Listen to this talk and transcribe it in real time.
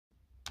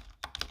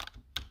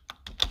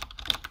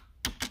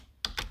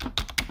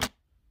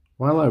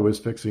While I was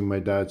fixing my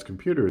dad's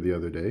computer the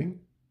other day,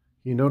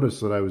 he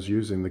noticed that I was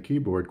using the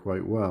keyboard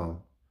quite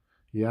well.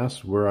 He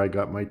asked where I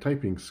got my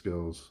typing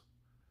skills.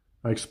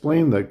 I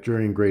explained that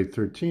during grade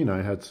 13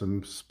 I had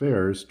some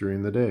spares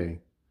during the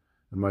day,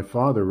 and my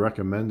father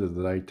recommended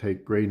that I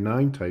take grade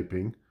 9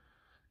 typing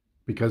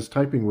because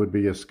typing would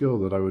be a skill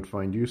that I would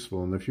find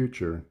useful in the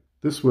future.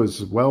 This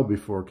was well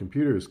before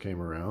computers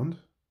came around,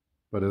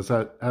 but as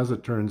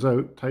it turns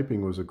out,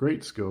 typing was a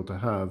great skill to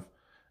have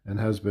and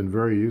has been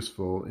very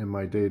useful in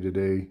my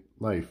day-to-day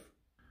life.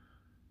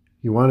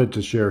 He wanted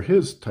to share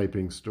his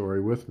typing story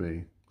with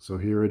me, so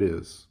here it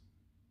is.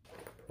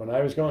 When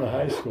I was going to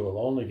high school,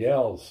 only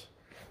gals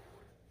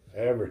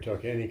ever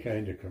took any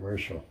kind of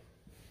commercial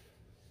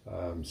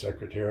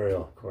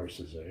secretarial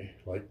courses,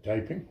 like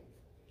typing.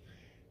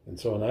 And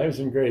so when I was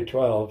in grade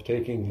 12,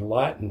 taking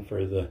Latin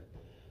for the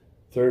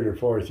third or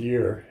fourth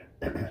year,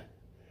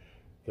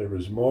 there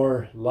was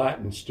more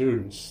Latin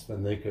students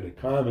than they could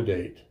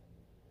accommodate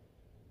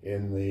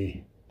in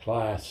the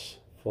class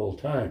full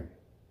time.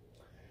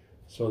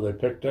 So they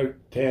picked out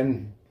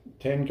 10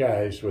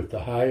 guys with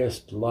the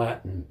highest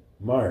Latin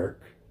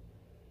mark,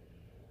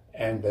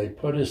 and they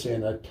put us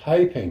in a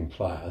typing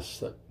class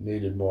that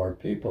needed more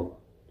people.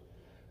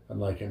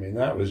 And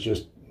that was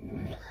just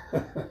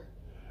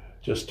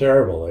just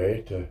terrible,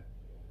 to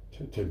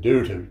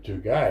do to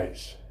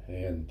guys.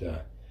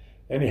 And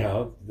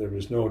anyhow, there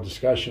was no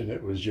discussion.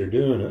 It was you're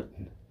doing it.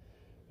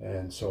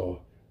 And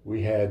so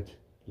we had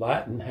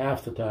Latin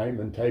half the time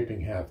and typing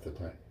half the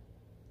time.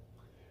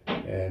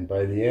 And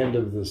by the end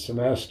of the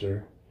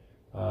semester,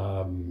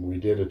 we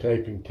did a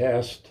typing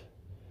test,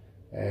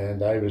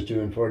 and I was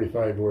doing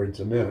 45 words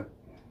a minute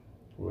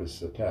was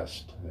the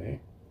test.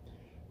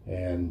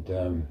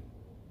 And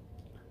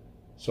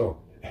so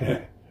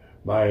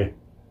my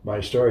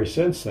story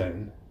since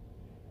then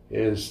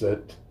is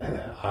that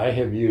I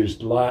have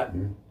used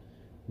Latin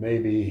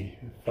maybe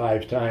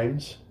 5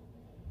 times,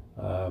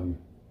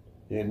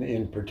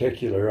 in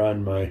particular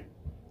on my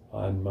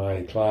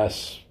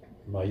class,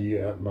 my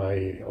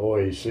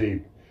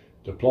OAC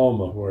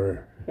diploma,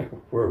 where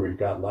we've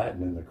got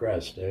Latin in the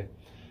crest.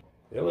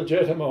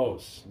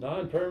 Illegitimos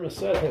non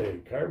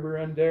permissete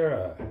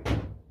carborundera,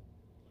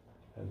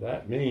 and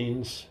that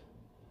means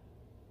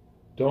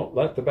don't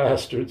let the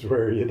bastards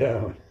wear you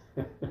down.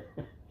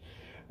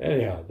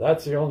 Anyhow,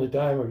 that's the only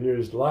time I've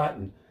used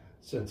Latin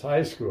since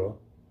high school.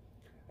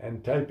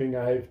 And typing,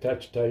 I've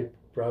touch type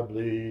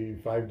probably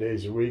 5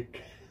 days a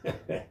week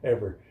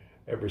ever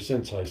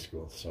since high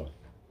school. So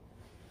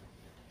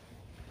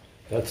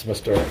that's my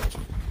story.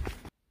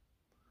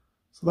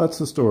 So that's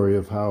the story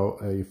of how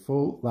a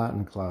full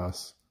Latin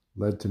class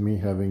led to me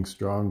having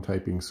strong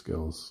typing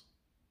skills.